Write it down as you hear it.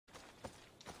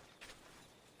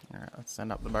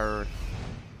Send up the bird.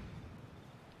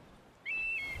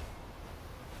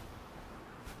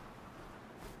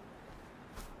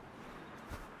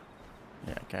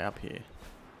 Yeah, okay, up here.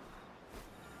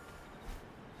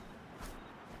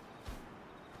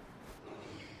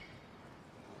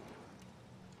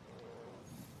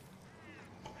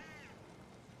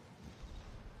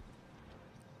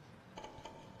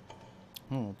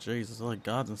 Oh, jeez, there's a lot of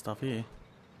guards and stuff here.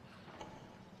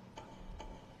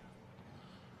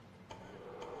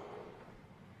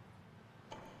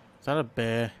 Is that a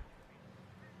bear?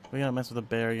 We're gonna mess with a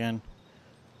bear again.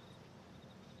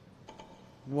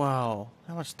 Wow,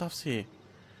 how much stuff's here?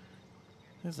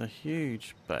 There's a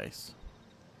huge base.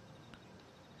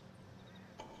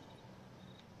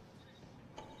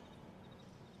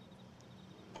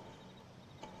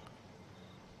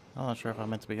 I'm not sure if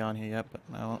I'm meant to be going here yet, but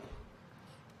no.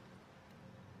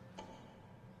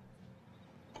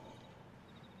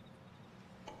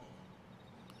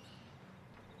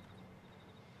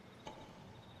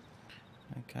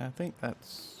 Okay, I think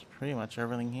that's pretty much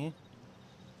everything here.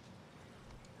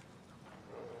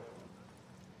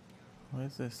 What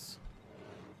is this?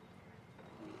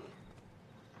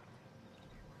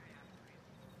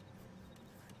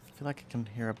 I feel like I can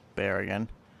hear a bear again.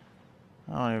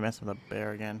 I don't want to mess with a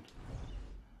bear again.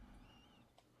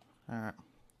 Alright.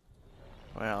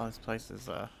 Well, this place is,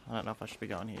 I don't know if I should be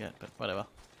going here yet, but whatever.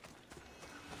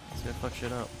 Let's go fuck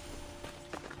shit up.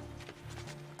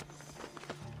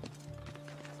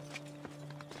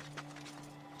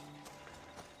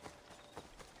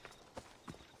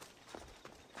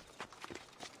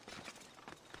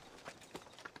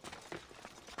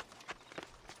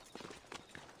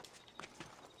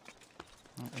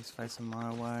 He's facing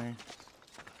my way.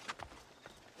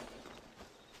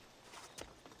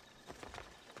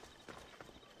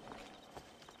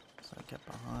 So I get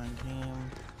behind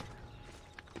him.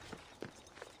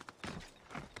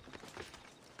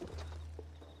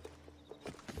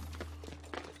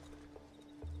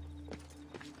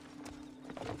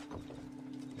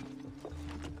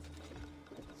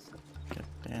 Get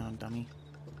down, dummy.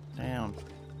 Down.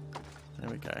 There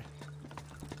we go.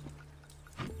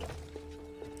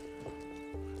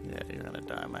 Yeah, you're gonna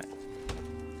die, mate.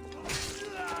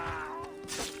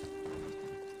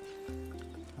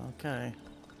 Okay.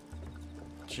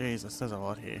 Jesus, there's a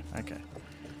lot here. Okay.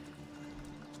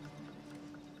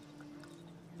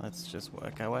 Let's just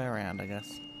work our way around, I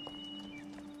guess.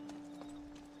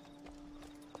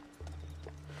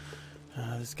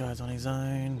 This guy's on his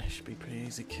own. Should be pretty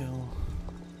easy kill.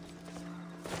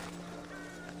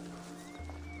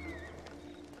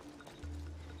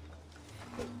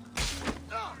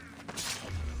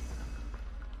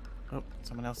 Oh,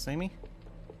 someone else see me?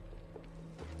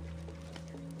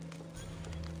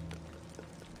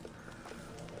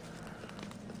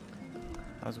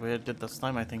 That was weird. Did the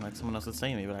slow-mo thing like someone else had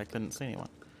seen me, but I couldn't see anyone.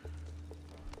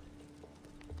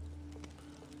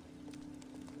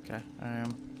 Okay,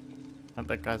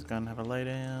 that guy's gonna have a lay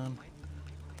down.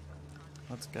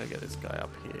 Let's go get this guy up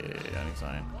here on his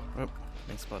own. Oop,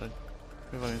 been spotted.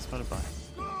 Who have I been spotted by?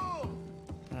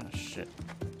 Ah, shit.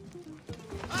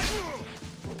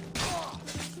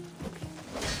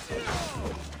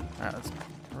 Alright, let's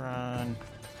run.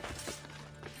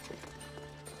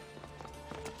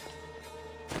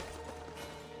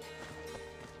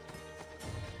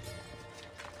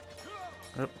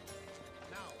 Oop.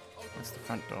 That's the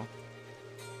front door.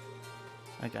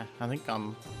 Okay, I think they're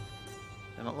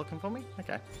not looking for me?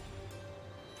 Okay.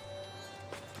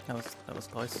 That was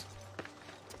close.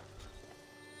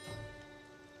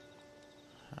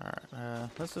 Alright,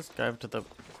 let's just go over to the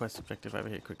quest objective over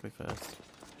here quickly first.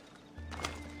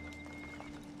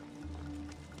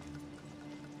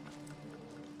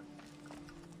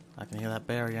 I can hear that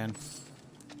bear again.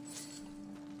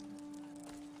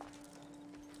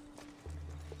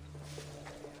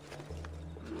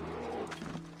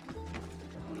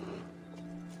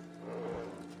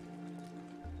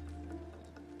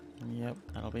 Yep,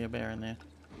 that'll be a bear in there.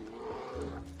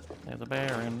 There's a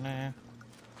bear in there.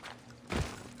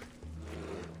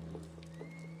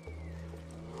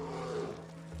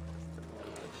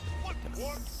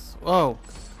 Whoa!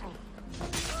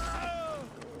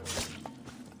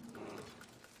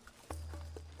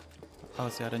 Oh,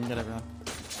 see, I didn't get everyone.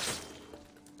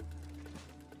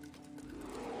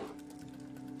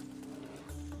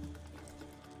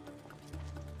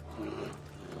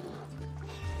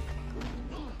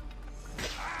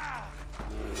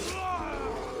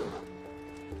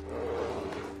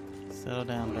 Settle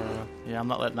down, bro. Yeah, I'm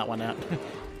not letting that one out.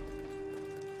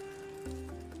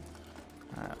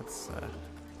 Alright, let's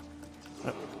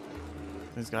oh,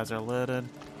 these guys are alerted.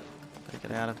 Gotta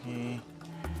get out of here.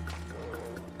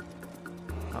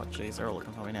 Oh jeez, they're all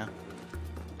looking for me now.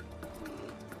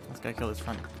 Let's go kill this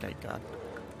front gate guard.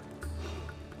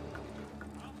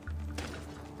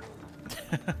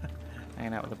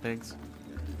 Hanging out with the pigs.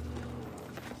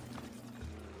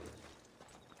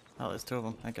 Oh, there's two of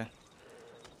them. Okay.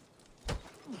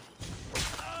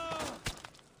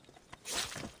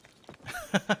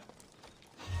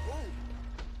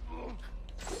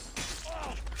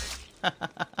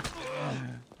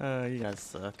 Oh, you guys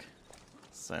suck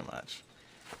so much.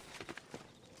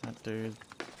 That dude.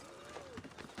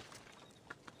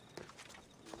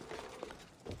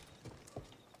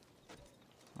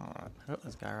 Alright, oh,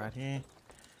 this guy right here.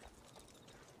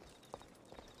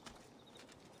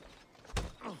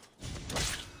 Oh,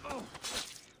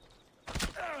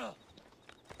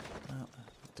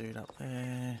 dude up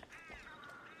there.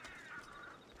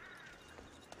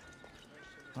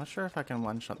 Not sure if I can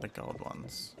one-shot the gold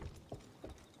ones.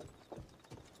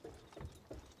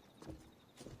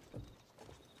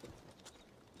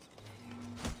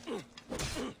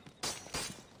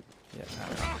 Yeah,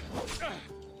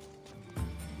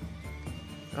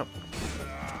 oh.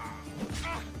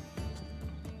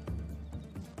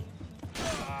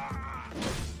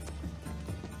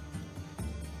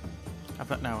 I've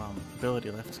got no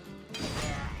ability left.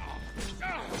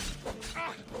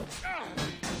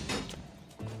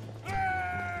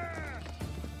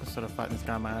 Just sort of fighting this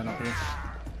guy on my own up here.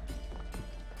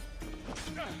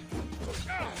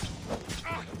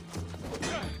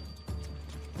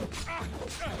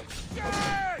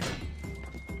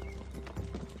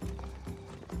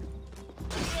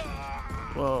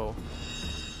 Whoa.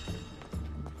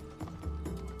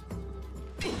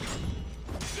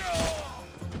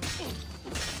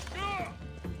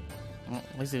 Well,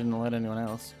 at least he didn't let anyone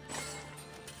else.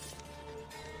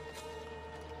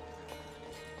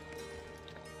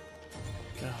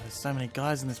 God, there's so many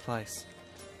guys in this place.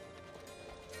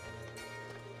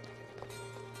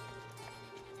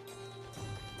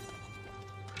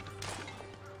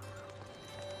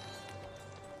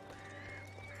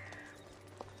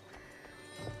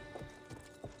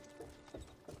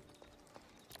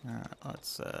 Alright,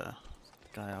 let's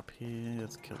guy up here,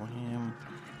 let's kill him.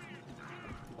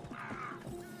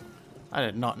 I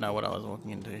did not know what I was walking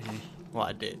into here. Well,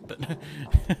 I did, but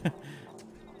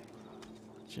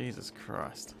Jesus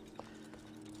Christ.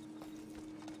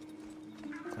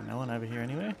 Is there no one over here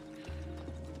anywhere?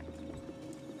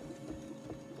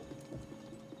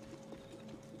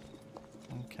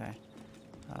 Okay.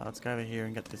 Let's go over here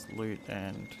and get this loot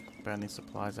and burn these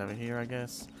supplies over here, I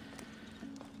guess.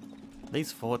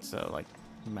 These forts are like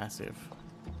massive.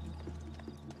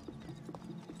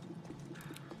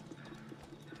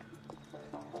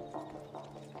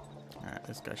 Alright,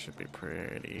 this guy should be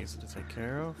pretty easy to take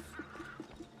care of.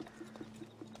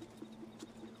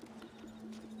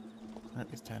 Let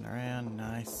me turn around,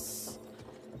 nice.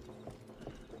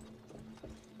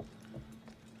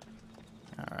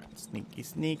 Alright, sneaky,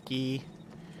 sneaky.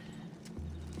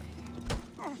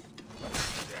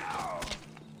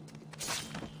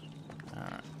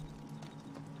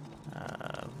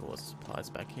 Supplies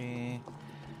back here.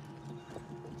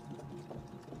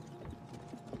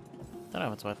 Don't know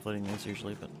if it's worth looting these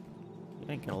usually, but you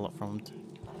don't get a lot from them.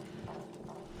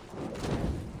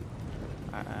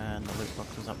 And the loot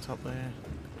box is up top there.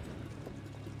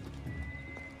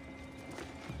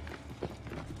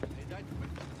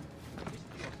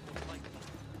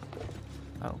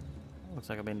 Oh, looks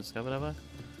like I've been discovered over.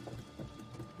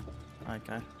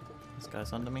 Okay, this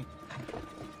guy's under me.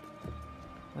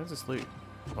 Where's this loot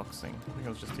box thing? I think it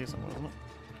was just here somewhere, wasn't it?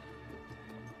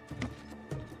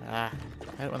 Ah,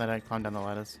 I hate it when they don't climb down the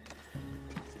ladders.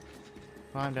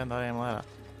 Climb down the damn ladder.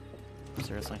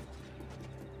 Seriously.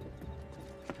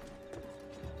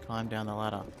 Climb down the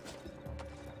ladder.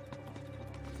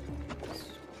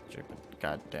 Stupid.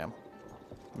 Goddamn.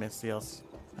 Missed the else.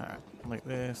 Alright, like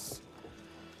this.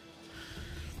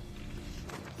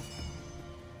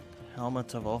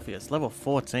 Helmet of Orpheus. Level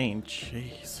 14.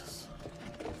 Jesus.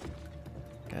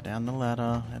 Go down the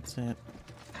ladder. That's it.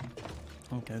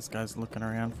 Okay, this guy's looking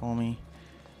around for me.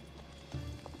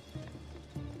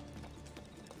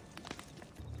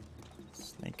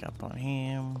 Sneak up on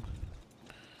him.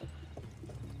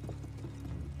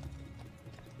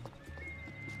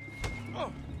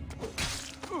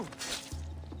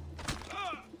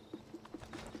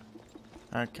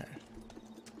 Okay.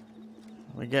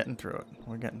 We're getting through it.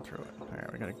 We're getting through it.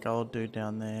 Alright, we got a gold dude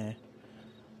down there.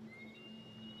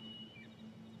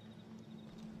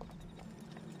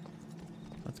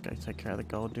 Let's go take care of the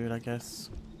gold dude, I guess.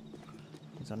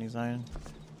 He's on his own.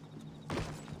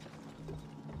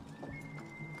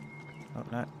 Oh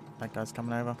no, that guy's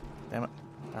coming over. Damn it.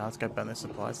 Let's go burn the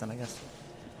supplies then, I guess.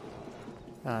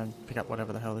 Pick up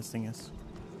whatever the hell this thing is.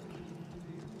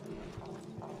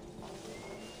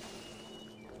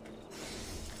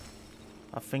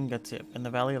 A fingertip. In the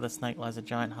valley of the snake lies a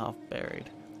giant half buried.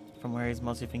 From where his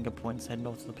mossy finger points, head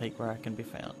north to the peak where I can be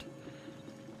found.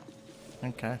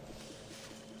 Okay.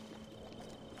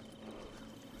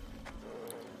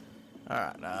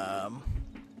 Alright,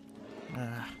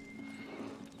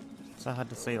 so hard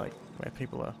to see like where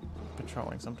people are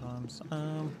patrolling sometimes.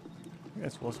 I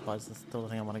guess war supplies is still the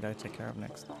thing I want to go take care of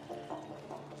next.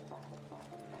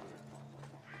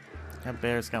 That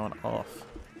bear's going off.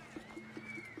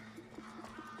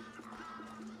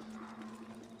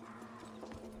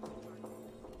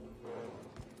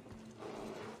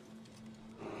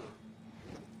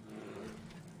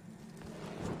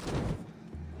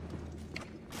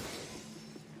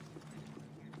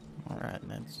 Alright,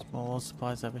 and then small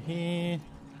supplies over here.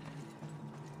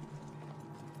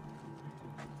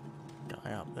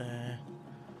 Guy up there.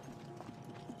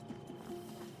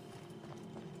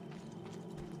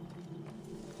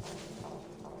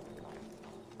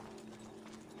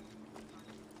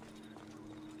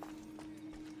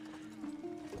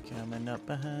 Coming up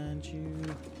behind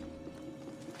you.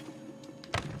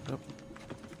 Oh.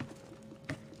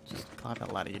 Just climb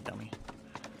that ladder, you dummy.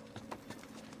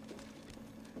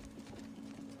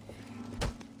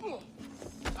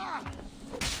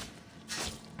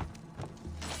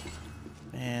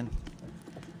 Man,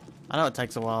 I know it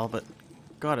takes a while, but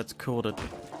God, it's cool to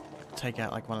take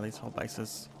out like one of these whole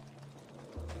bases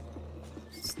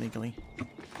sneakily.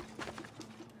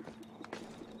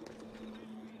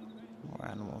 More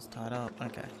animals tied up.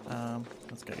 Okay,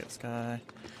 let's go get this guy.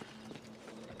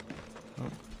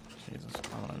 Oh, Jesus,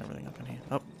 I'm on everything up in here.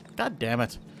 Oh, God damn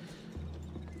it!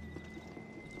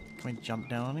 Can we jump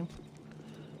down on him?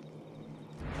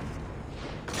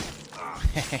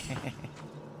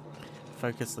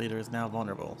 Focus leader is now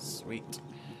vulnerable. Sweet.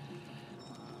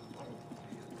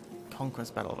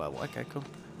 Conquest battle level. Okay, cool.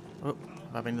 Oh,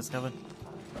 have I been discovered?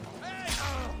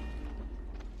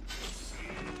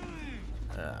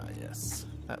 Ah, yes.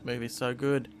 That movie's so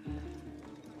good.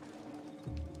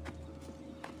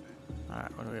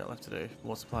 Alright, what do we got left to do?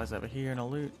 More supplies over here and a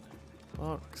loot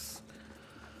box.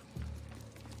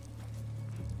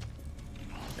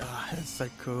 Ah, it's so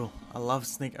cool. I love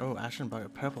sneak. Oh, ashen bow.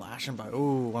 Purple ashen bow.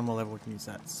 Oh, one more level we can use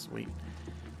that. Sweet.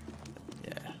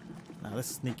 Yeah. Now this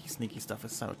sneaky stuff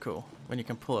is so cool. When you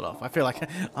can pull it off. I feel like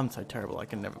I'm so terrible. I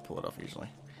can never pull it off usually.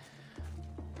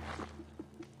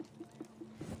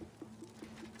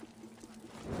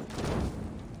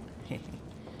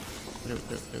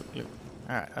 Loot.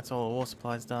 Alright, that's all the war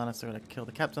supplies done. I still gotta kill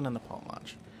the captain and the pole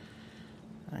march.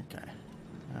 Okay.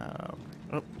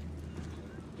 Oh.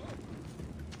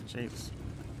 Jeez.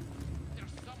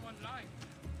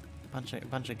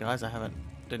 Bunch of guys I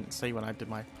didn't see when I did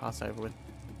my passover with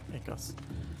Ikos.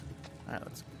 Alright,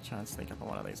 let's try and sneak up on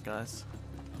one of these guys.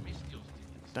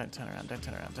 Don't turn around, don't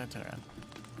turn around, don't turn around.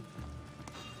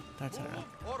 Don't turn around.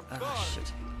 Oh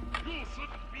shit.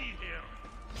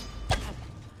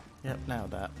 Yep,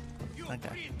 nailed that.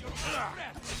 Okay.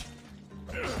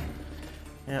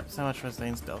 Yep, so much for us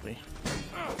being stealthy.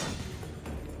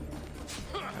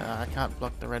 I can't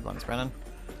block the red ones, Brennan.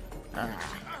 Alright.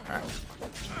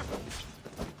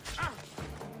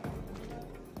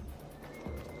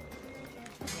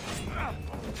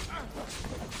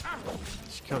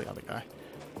 Just kill the other guy.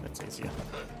 That's easier.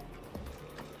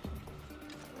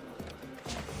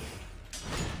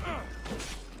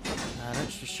 Don't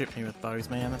just shoot me with bows,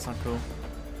 man. That's not cool.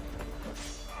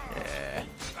 Yeah.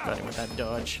 Got him with that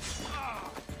dodge.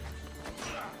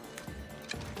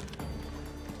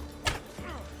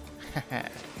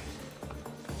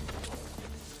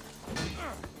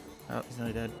 Oh, he's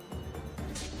nearly dead.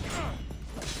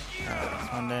 Alright,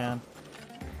 that's one down.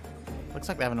 Looks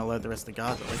like they haven't alerted the rest of the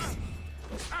guards at least.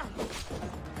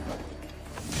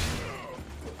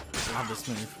 Love this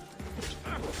move.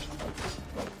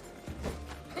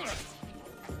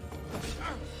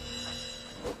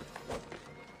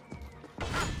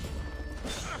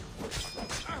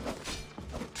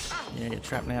 Yeah, you're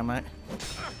trapped now, mate.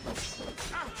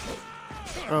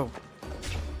 Oh.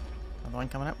 Another one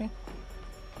coming at me?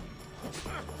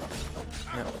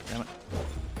 Yep, damn it.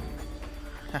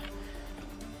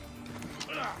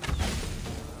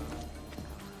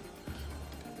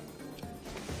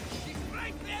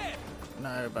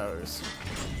 No bows.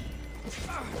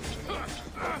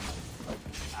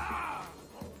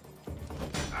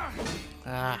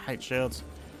 Ah, hate shields.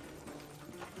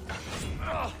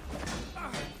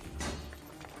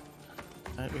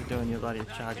 Don't be doing your bloody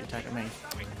charge attack at me.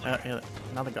 Yeah,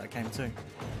 another guy came too.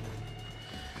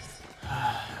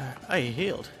 Oh, he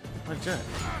healed. What a jerk.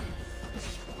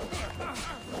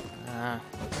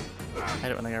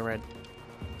 Hate it when they go red.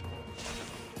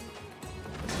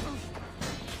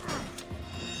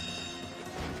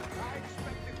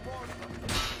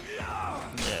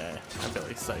 Yeah,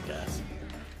 ability's so gas.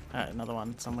 Alright, another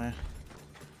one somewhere.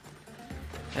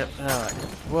 Yep, alright.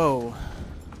 Whoa.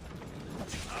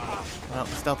 Well,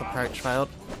 stealth approach failed.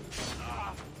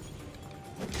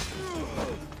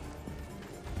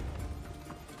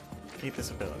 Eat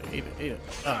this ability. Eat it, eat it.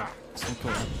 Oh, some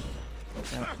cool.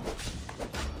 Damn it.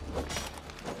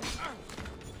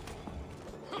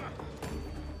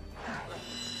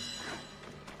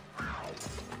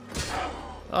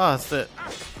 Oh, that's the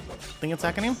thing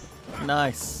attacking him?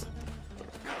 Nice.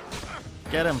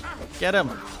 Get him. Get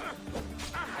him.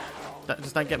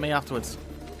 Just don't get me afterwards.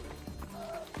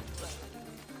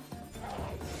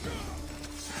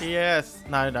 Yes.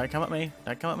 No, don't come at me.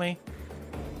 Don't come at me.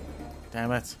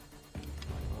 Damn it.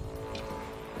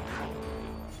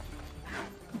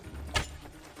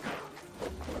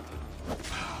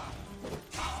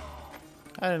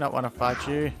 I do not want to fight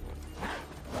you.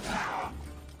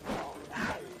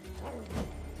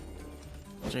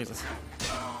 Jesus.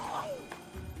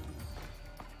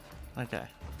 Okay.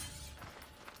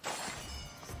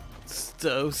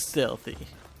 So stealthy.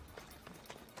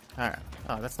 Alright.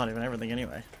 Oh, that's not even everything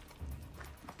anyway.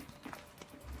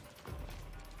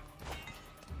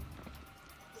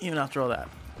 Even after all that.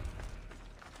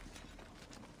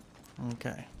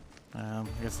 Okay. I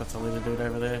guess that's a little dude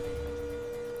over there.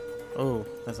 Oh,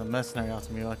 there's a mercenary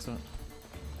after me, excellent.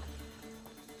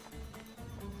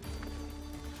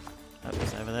 That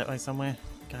was over that way somewhere.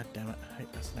 God damn it, I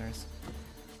hate mercenaries.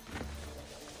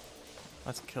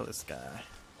 Let's kill this guy.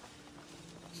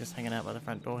 He's just hanging out by the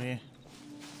front door here.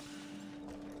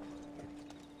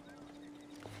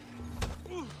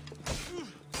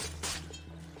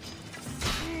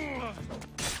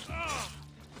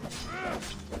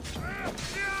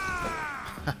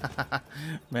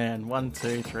 Man, 1,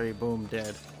 2, 3, boom,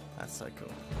 dead. That's so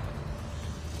cool.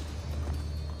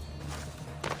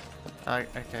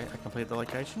 Okay, I completed the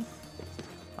location.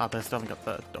 Oh, but I still haven't got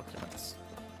the documents.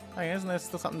 Hey, isn't there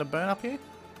still something to burn up here?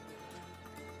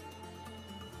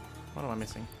 What am I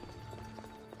missing?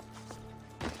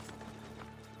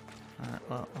 Alright,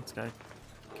 well, let's go.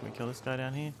 Can we kill this guy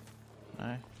down here?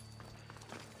 No.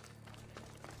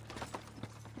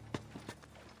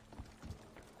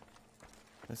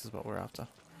 This is what we're after.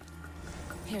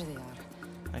 Here they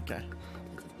are. Okay.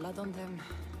 A bit of blood on them,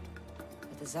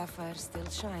 but the sapphires still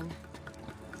shine.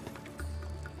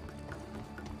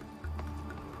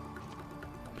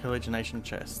 Pillage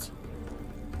chest.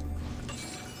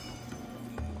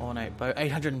 Ornate bow.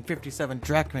 857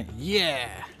 drachma. Yeah!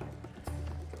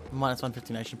 Minus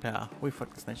 150 nation power. We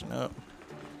fucked this nation up.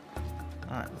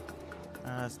 Alright.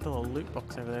 There's still a loot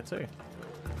box over there too.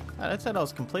 That said I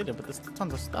was completed, but there's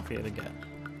tons of stuff here to get.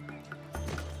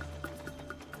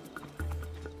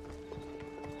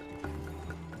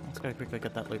 Let's go quickly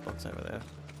get that loot box over there.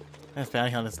 There's bounty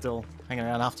hunter still hanging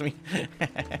around after me.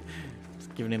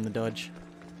 Just giving him the dodge.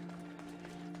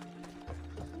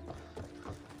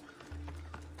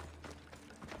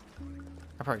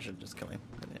 I probably should just kill him,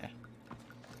 but yeah.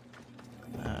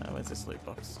 Where's this loot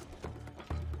box?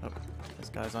 Oh, this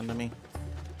guy's under me.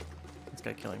 Let's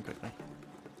go kill him quickly.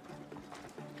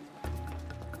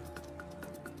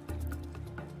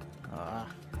 Ah.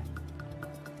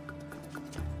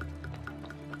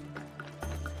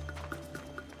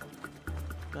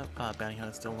 That bounty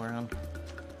hunter's still around.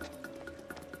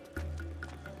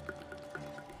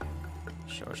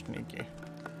 Sure, sneaky.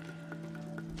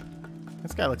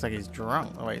 This guy looks like he's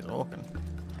drunk the way he's walking.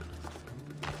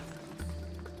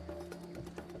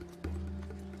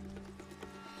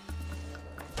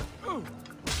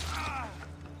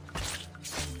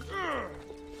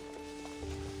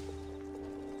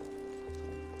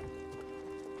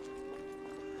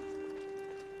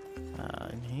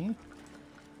 In here?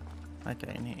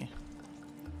 Okay, in here.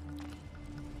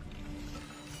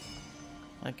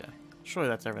 Okay. Surely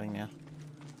that's everything now.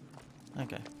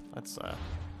 Okay, let's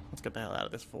get the hell out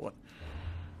of this fort.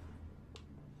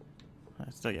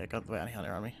 Still, yeah, got the bounty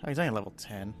hunter on me. Oh, he's only level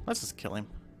 10. Let's just kill him.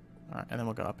 Alright, and then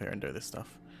we'll go up here and do this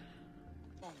stuff.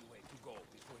 Long way to go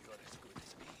before you're as good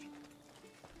as me.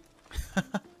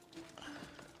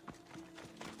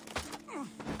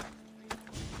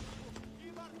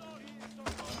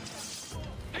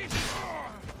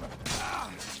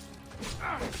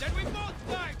 Then we both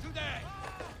die today.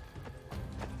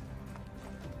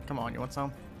 Come on, you want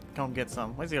some? Come get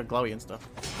some. Where's he got glowy and stuff?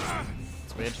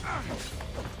 weird.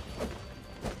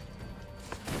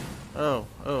 Oh,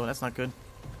 oh, that's not good.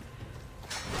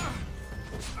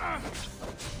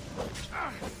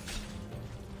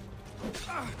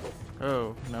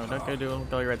 Oh, no, don't go do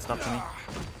all your red stuff to me.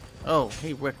 Oh,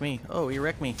 he wrecked me. Oh, he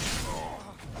wrecked me.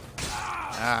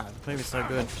 Ah, the movie's so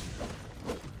good.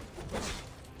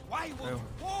 Why would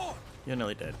war? You're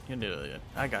nearly dead. You're nearly dead.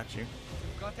 I got you.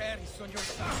 Got Ares on your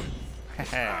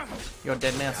side. You're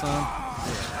dead now, son.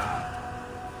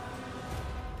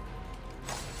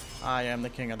 I am the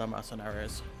king of the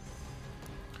mercenaries.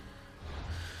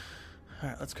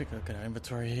 Alright, let's quickly look at our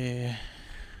inventory here.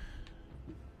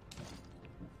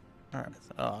 Alright,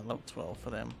 oh, level 12 for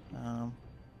them.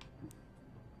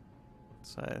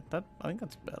 So that, I think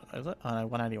that's better, is it? Oh no,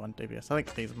 181 DPS. I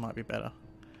think these might be better.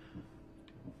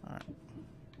 Alright.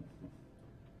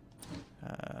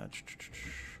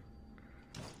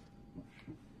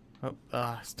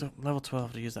 Still level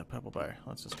 12 to use that purple bow.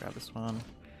 Let's just grab this one.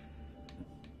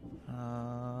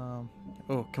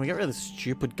 Oh, can we get rid of this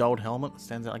stupid gold helmet that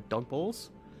stands out like dog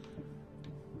balls?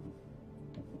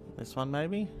 This one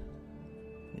maybe?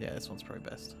 Yeah, this one's probably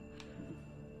best.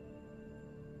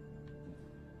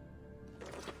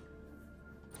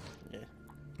 Yeah.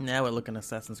 Now we're looking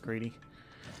Assassin's Creedy.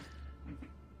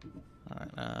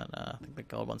 Alright, nah, I think the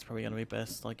gold one's probably gonna be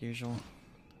best, like usual.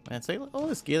 Man, see all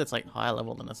this gear that's like higher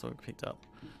level than that's what we picked up.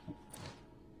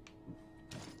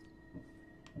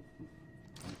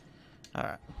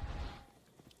 Alright.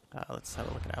 Let's have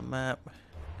a look at our map.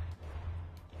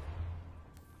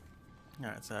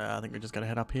 Alright, so I think we just gotta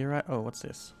head up here, right? Oh, what's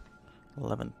this?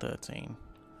 1113.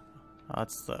 Oh,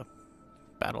 that's the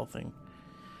battle thing.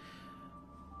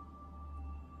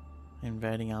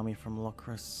 Invading army from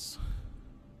Locris.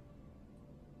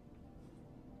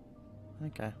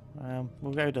 Okay,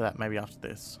 we'll go to that maybe after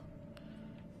this.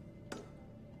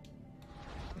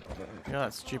 You know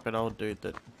that stupid old dude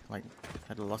that like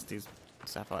had lost his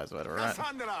sapphires or whatever, right?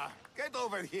 Cassandra, get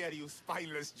over here, you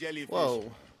spineless jellyfish.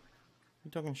 Whoa. You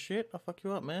talking shit? I'll fuck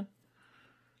you up, man.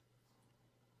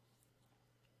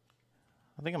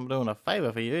 I think I'm doing a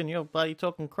favor for you and you're bloody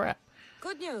talking crap.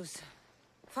 Good news.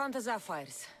 Found the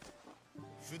sapphires.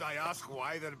 Should I ask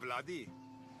why they're bloody?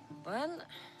 Well,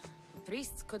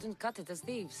 priests couldn't cut it as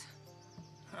thieves.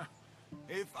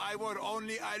 If I were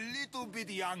only a little bit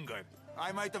younger,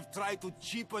 I might have tried to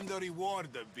cheapen the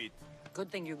reward a bit. Good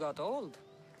thing you got old.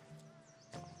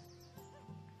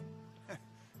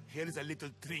 Here's a little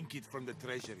trinket from the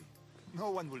treasury.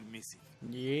 No one will miss it.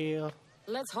 Yeah.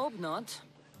 Let's hope not.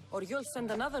 Or you'll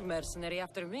send another mercenary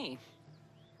after me.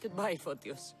 Goodbye,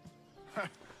 Photios.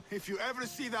 If you ever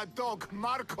see that dog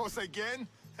Marcos again,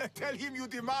 tell him you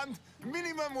demand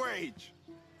minimum wage.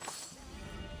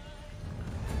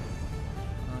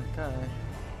 Okay.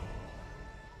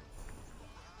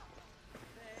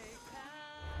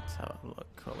 Let's have a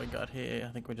look what we got here.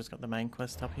 I think we just got the main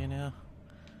quest up here now.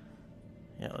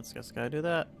 Yeah, let's just go do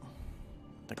that.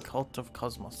 The Cult of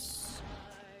Kosmos.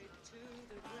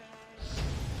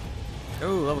 Oh,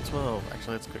 level 12.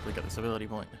 Actually, let's quickly get this ability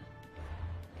point.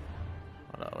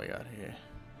 What do we got here?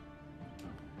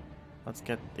 Let's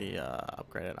get the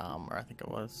upgraded armor, I think it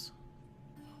was.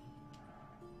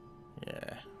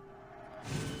 Yeah.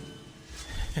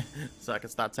 So I can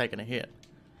start taking a hit.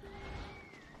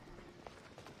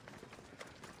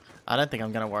 I don't think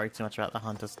I'm going to worry too much about the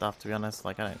hunter stuff, to be honest.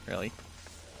 Like, I don't really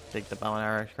dig the bow and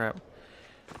arrow crap.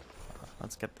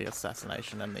 Let's get the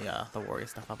assassination and the warrior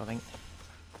stuff up, I think.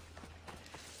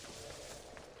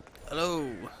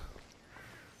 Hello!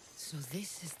 So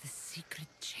this is the secret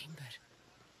chamber.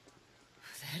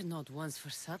 They're not ones for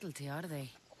subtlety, are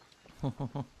they?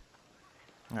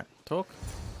 Alright, talk.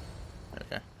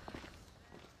 Okay.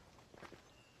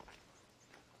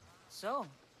 So,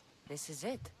 this is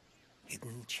it.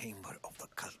 Hidden chamber of the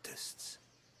cultists.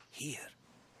 Here,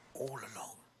 all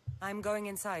along. I'm going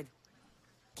inside.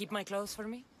 Keep my clothes for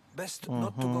me? Best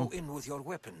not to go in with your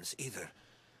weapons, either.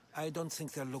 I don't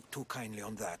think they'll look too kindly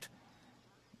on that.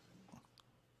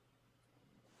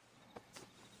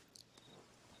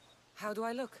 How do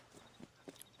I look?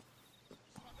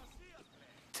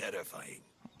 Terrifying.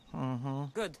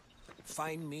 Good.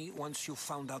 Find me once you've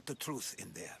found out the truth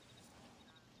in there.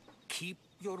 Keep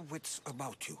your wits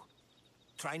about you.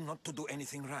 Try not to do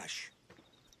anything rash.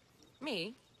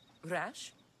 Me?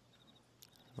 Rash?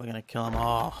 We're gonna kill them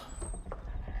all.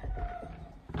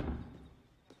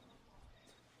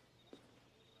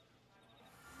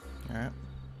 Alright.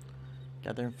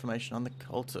 Gather information on the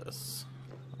cultists.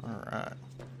 Alright.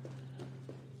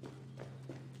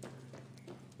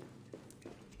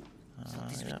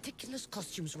 These ridiculous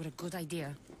costumes were a good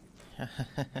idea.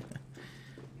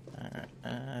 Alright.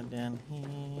 Down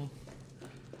here.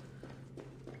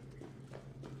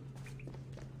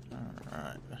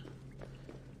 Alright.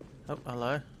 Oh,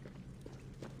 hello.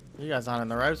 You guys aren't in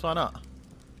the ropes, why not?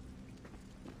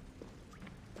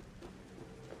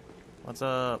 What's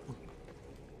up?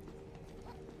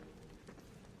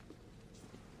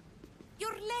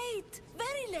 You're late!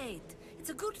 Very late! It's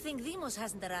a good thing Demos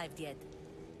hasn't arrived yet.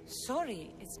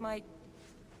 Sorry, it's my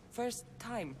first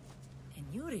time. A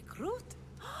new recruit?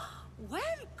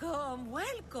 Welcome,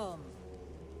 welcome!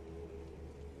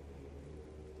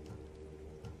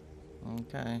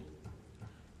 Okay.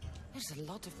 There's a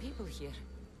lot of people here.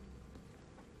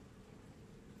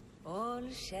 All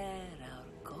share our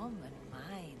common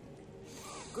mind.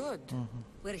 Good.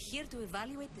 We're here to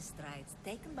evaluate the strides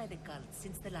taken by the cult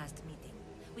since the last meeting.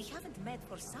 We haven't met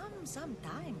for some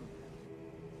time.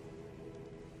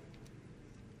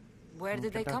 Where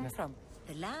did they come from?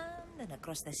 The land and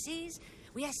across the seas,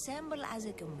 we assemble as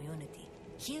a community.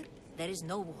 Here, there is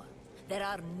no war. There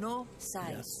are no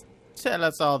sides. Tell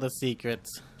us all the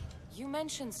secrets. You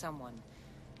mentioned someone.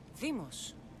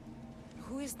 Vimos.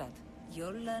 Who is that?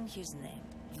 You'll learn his name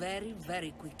very,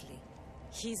 very quickly.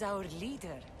 He's our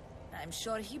leader. I'm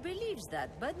sure he believes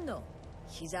that, but no.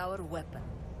 He's our weapon.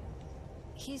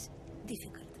 He's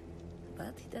difficult,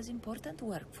 but he does important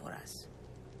work for us.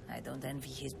 I don't envy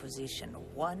his position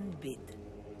one bit.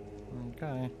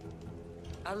 Okay.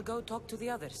 I'll go talk to the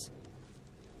others.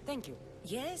 Thank you.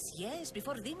 Yes, yes,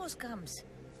 before Demos comes.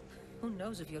 Who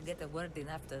knows if you'll get a word in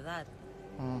after that.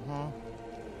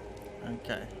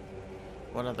 Okay.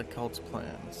 What are the cult's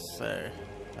plans? So,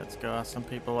 let's go ask some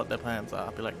people what their plans are.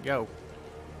 I'll be like, yo,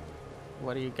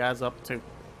 what are you guys up to?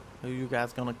 Who you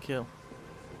guys gonna kill?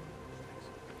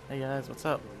 Hey guys, what's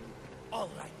up? All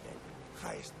right then.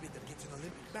 Highest bidder gets an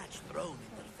Olympic match thrown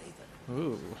in their favor.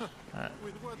 Ooh. Alright.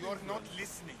 You're not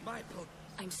listening. My blood.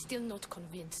 I'm still not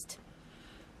convinced.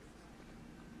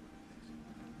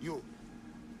 You.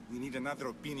 We need another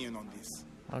opinion on this.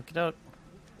 Okie doke.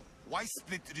 Why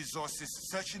split resources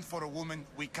searching for a woman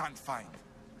we can't find?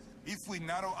 If we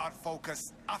narrow our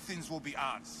focus, Athens will be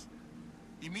ours.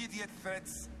 Immediate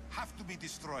threats have to be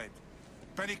destroyed.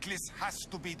 Pericles has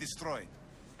to be destroyed.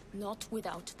 Not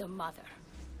without the mother.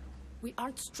 We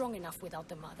aren't strong enough without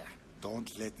the mother. Don't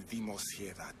let Demos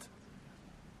hear that.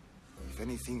 If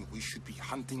anything, we should be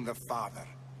hunting the father.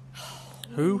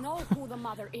 Who? We know who the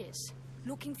mother is.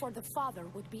 Looking for the father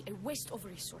would be a waste of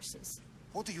resources.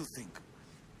 What do you think?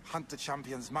 Hunt the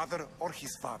champion's mother or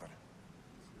his father?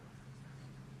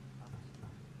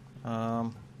 I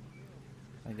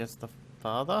guess the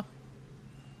father?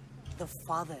 The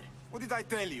father. What did I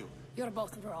tell you? You're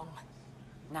both wrong.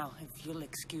 Now, if you'll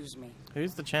excuse me.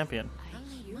 Who's the champion?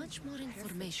 Much more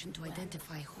information to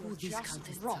identify who You're these just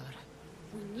cultists wrong. are.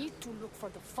 We need to look for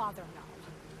the father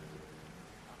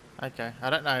now. Okay, I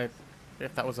don't know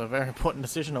if that was a very important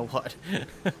decision or what.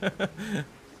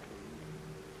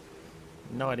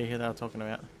 No idea who they were talking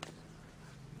about.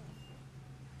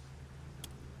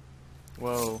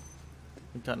 Whoa.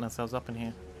 We've gotten ourselves up in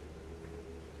here.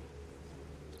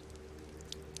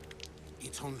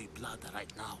 It's only blood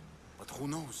right now, but who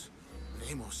knows?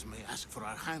 Ramos may ask for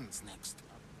our hands next.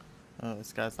 Oh,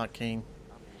 this guy's not keen.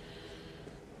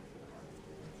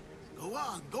 Go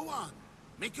on.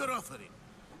 Make your offering.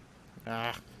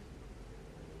 Ah.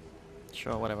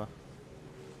 Sure, whatever.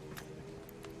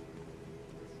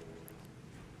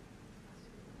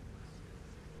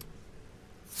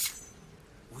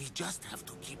 We just have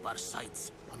to keep our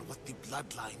sights on what the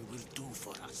bloodline will do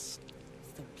for us.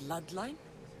 The bloodline?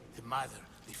 The mother,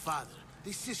 the father,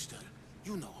 the sister,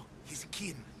 you know, his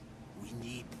kin. We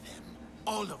need them.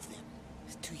 All of them.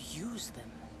 To use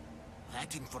them.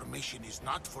 That information is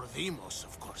not for Demos,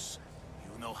 of course.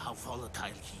 You know how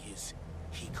volatile he is.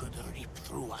 He could rip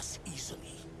through us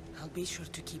easily. I'll be sure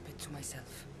to keep it to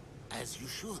myself. As you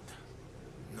should.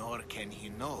 Nor can he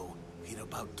know we're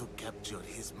about to capture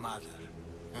his mother.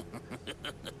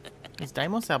 Is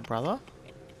Deimos our brother?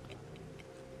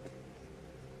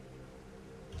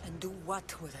 And do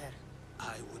what with her?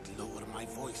 I would lower my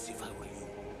voice if I were you.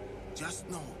 Just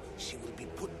know she will be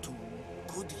put to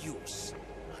good use,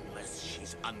 unless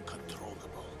she's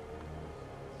uncontrollable.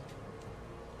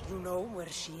 You know where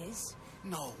she is?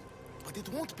 No, but it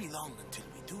won't be long until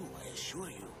we do, I assure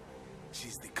you.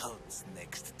 She's the cult's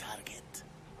next target.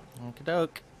 Okie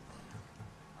doke.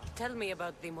 Tell me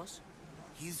about Demos.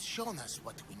 He's shown us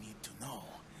what we need to know.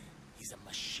 He's a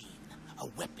machine, a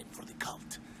weapon for the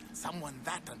cult. Someone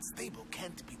that unstable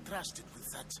can't be trusted with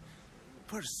such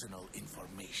personal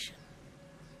information.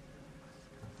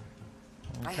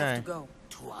 I have to Okay. go.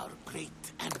 To our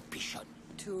great ambition.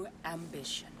 To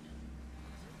ambition.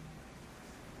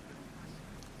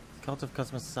 Cult of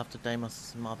Kosmos is after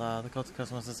Deimos' mother. The Cult of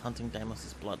Kosmos is hunting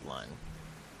Deimos' bloodline.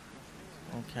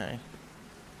 Okay.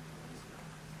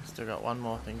 Still got one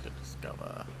more thing to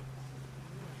discover.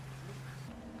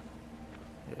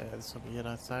 Yeah, this will be it,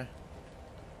 I'd say.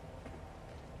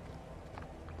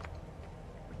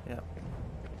 Yep.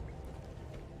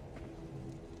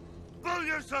 Pull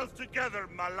yourself together,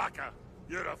 Malaka!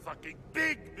 You're a fucking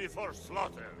pig before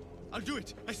slaughter! I'll do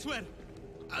it, I swear.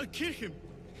 I'll kill him.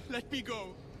 Let me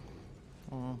go.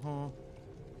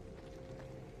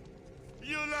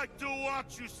 You like to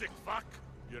watch, you sick fuck?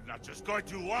 You're not just going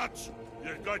to watch,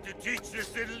 you're going to teach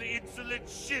this little insolent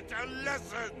shit a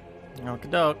lesson! Okie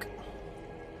doke.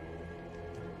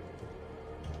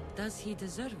 Does he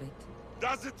deserve it?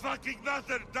 Does it fucking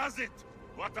matter, does it?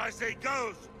 What I say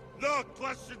goes, no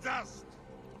questions asked!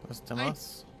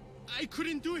 Kosmos. I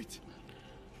couldn't do it.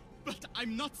 But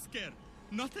I'm not scared.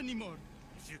 Not anymore.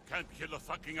 If you can't kill a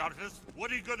fucking artist,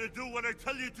 what are you gonna do when I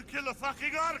tell you to kill a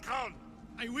fucking Archon?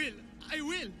 I will.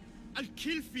 I'll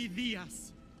kill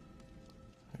Phidias.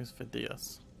 Who's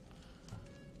Phidias?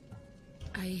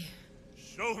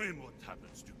 Show him what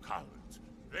happens to cowards.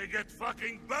 They get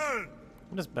fucking burned!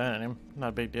 I'm just burning him. Not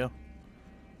a big deal.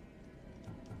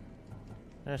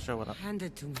 Yeah, sure, what up? Hand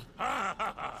it to me.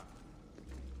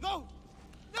 No!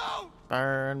 No!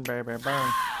 Burn, baby,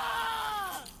 burn.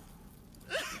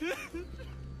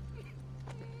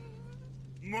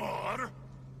 More?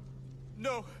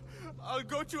 No. I'll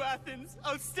go to Athens.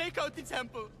 I'll stake out the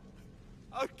temple.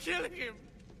 I'll kill him.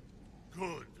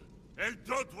 Good. And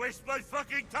don't waste my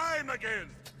fucking time again!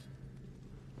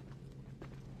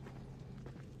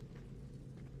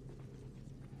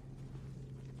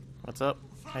 What's up?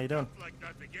 How you doing? Like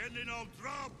that again and I'll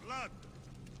draw blood.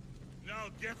 Now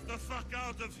get the fuck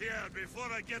out of here before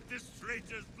I get this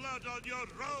traitor's blood on your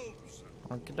robes.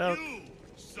 Okie doke. You!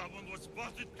 Someone was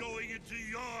spotted going into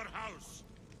your house.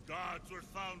 Guards were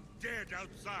found dead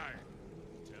outside.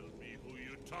 Tell me who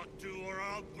you talked to or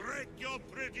I'll break your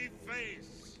pretty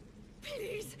face.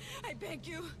 Please, I beg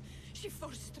you. She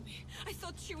forced me. I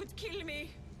thought she would kill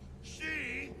me.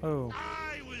 She? Oh.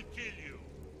 I will kill you.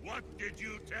 What did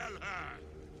you tell her?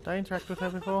 Did I interact with her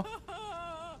before?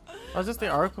 Oh, is this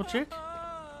the Oracle chick?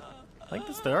 I think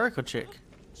this is the Oracle chick.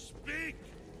 Speak!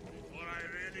 Before I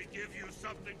really give you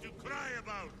something to cry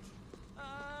about.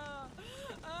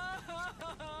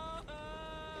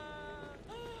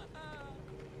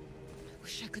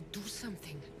 Wish I could do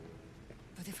something.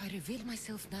 But if I reveal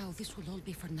myself now, this will all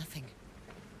be for nothing.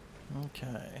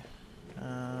 Okay.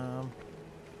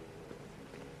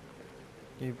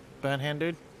 You burn hand,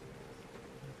 dude?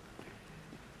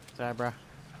 Sorry, bruh.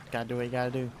 Gotta do what you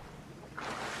gotta do.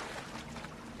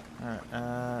 Alright,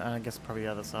 and I guess probably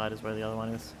the other side is where the other one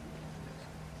is.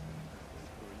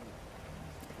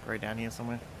 Right down here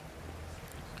somewhere.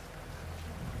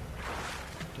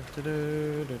 Through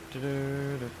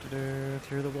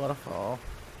the waterfall.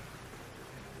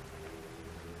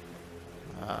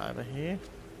 Over here.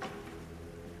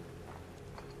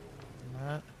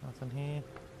 That, nothing here.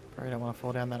 Probably don't want to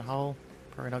fall down that hole.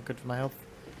 Probably not good for my health.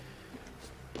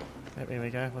 Yep, here we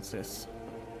go. What's this?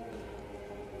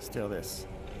 Steal this.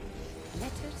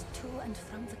 Letters to and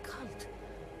from the cult.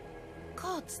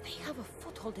 Gods, they have a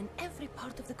foothold in every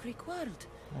part of the Greek world.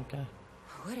 Okay.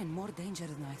 We're in more danger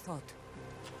than I thought.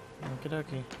 Okie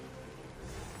dokie.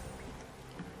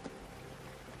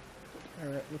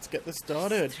 Alright, let's get this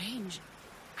started. Strange.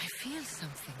 I feel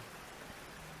something.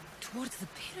 Towards the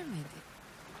pyramid.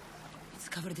 It's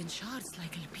covered in shards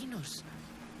like alpinos.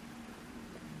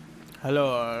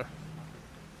 Hello.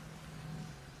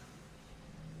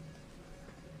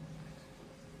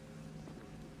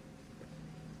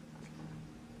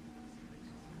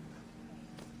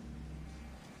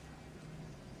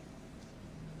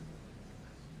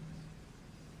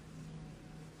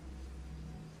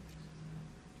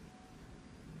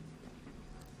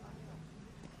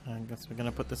 I guess we're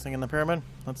gonna put this thing in the pyramid.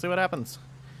 Let's see what happens.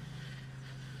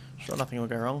 Sure, nothing will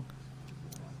go wrong.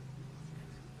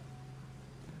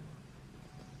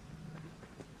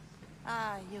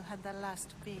 Ah, you had the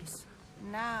last piece.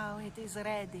 Now it is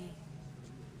ready.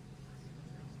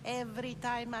 Every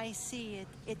time I see it,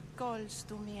 it calls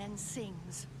to me and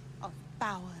sings of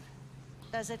power.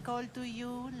 Does it call to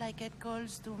you like it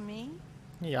calls to me?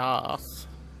 Yes.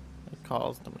 It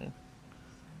calls to me.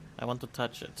 I want to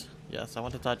touch it. Yes, I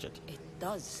want to touch it. It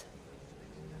does.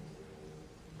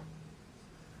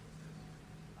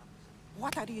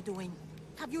 What are you doing?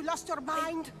 Have you lost your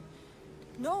mind?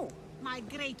 No. My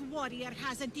great warrior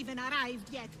hasn't even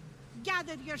arrived yet.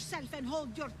 Gather yourself and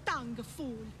hold your tongue,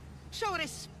 fool. Show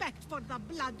respect for the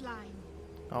bloodline.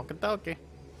 Okie dokie.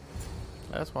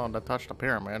 I just wanted to touch the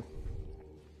pyramid.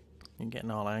 You're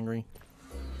getting all angry.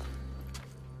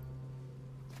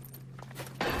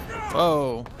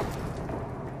 Whoa!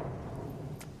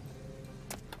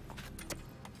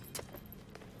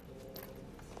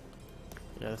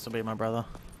 Yeah, this will be my brother.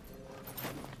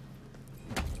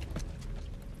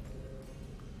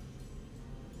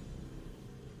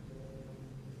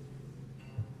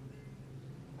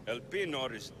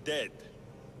 Elpinor is dead.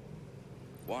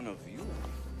 One of you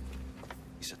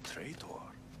is a traitor.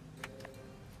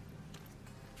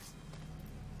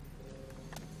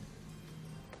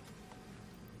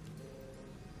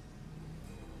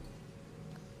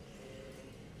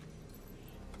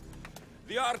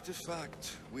 The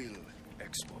artifact will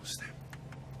expose them.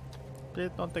 Please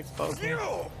don't expose me.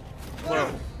 No!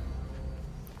 Whoa.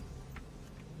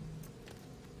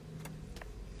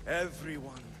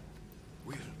 Everyone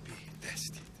will be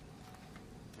tested.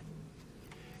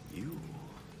 You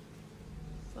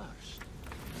first.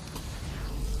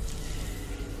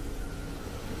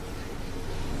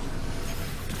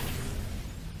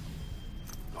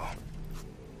 Oh.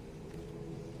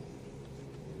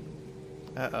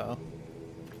 Uh-oh.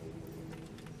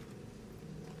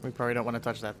 We probably don't want to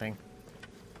touch that thing.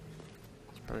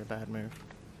 It's probably a bad move.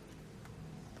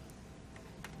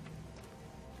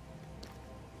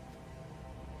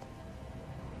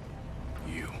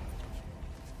 You.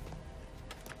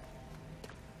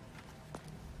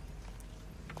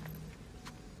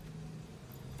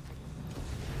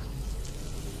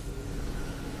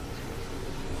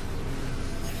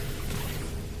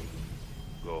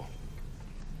 Go.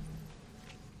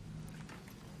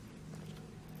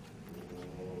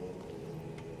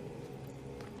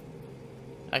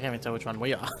 I can't even tell which one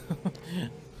we are.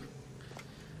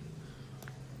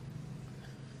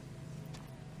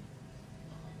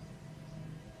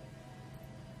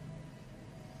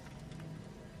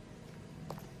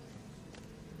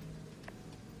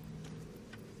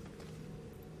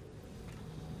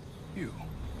 You.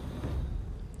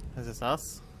 Is this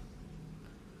us?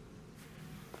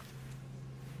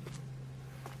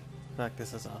 In fact,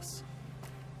 this is us.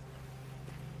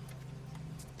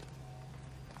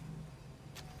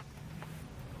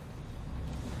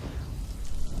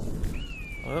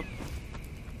 Whoop.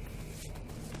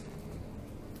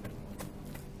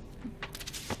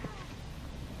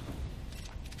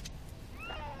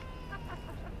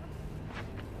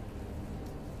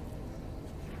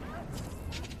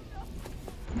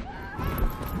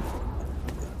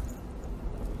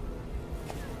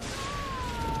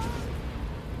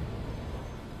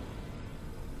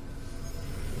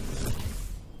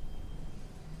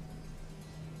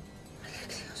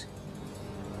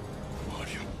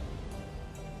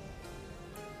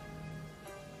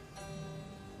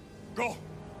 Go.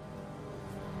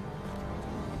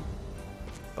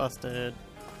 Busted.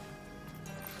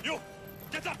 You,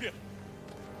 get up here.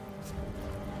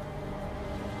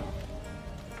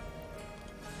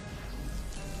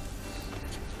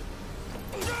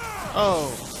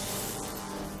 Oh.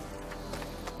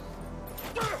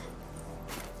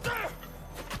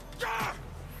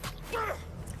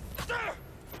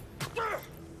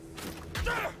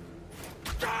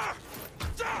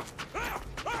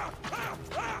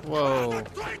 Whoa. The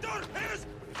traitor is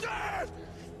dead.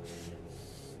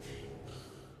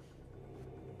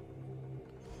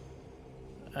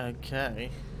 Okay.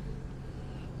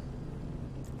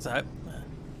 So,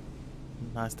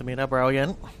 nice to meet up, bro,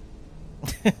 again.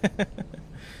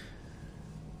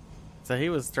 So he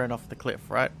was thrown off the cliff,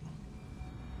 right?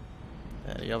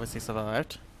 And he obviously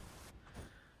survived.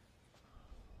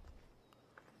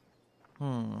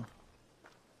 We're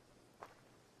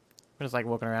just like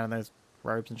walking around in those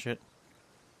robes and shit.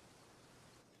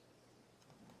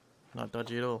 Not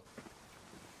dodgy at all.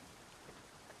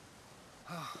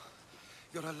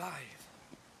 You're alive.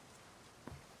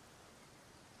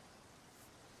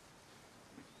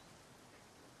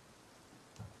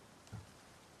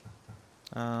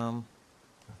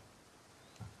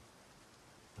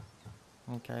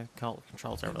 Okay, cult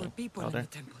controls There were everything. people That'll in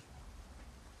the do. temple.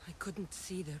 I couldn't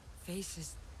see their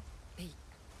faces.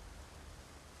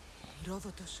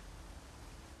 Herodotus.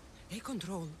 They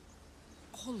control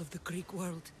all of the Greek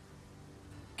world.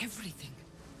 Everything.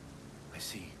 I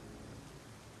see.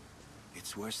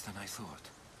 It's worse than I thought.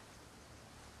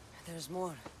 There's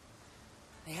more.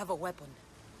 They have a weapon.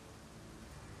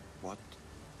 What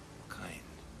kind?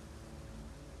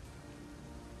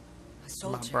 A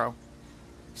soldier. Bro.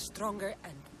 Stronger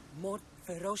and more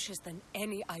ferocious than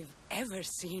any I've ever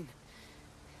seen.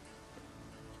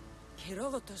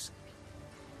 Herodotus.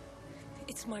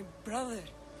 It's my brother.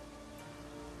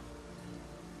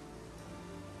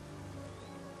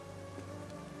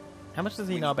 How much does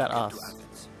he know about Get to us?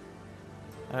 Athens.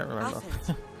 I don't remember.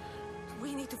 Athens.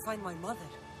 We need to find my mother.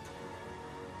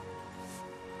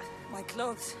 My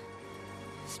clothes.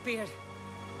 Spear.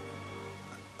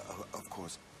 Of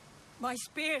course. My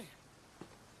spear!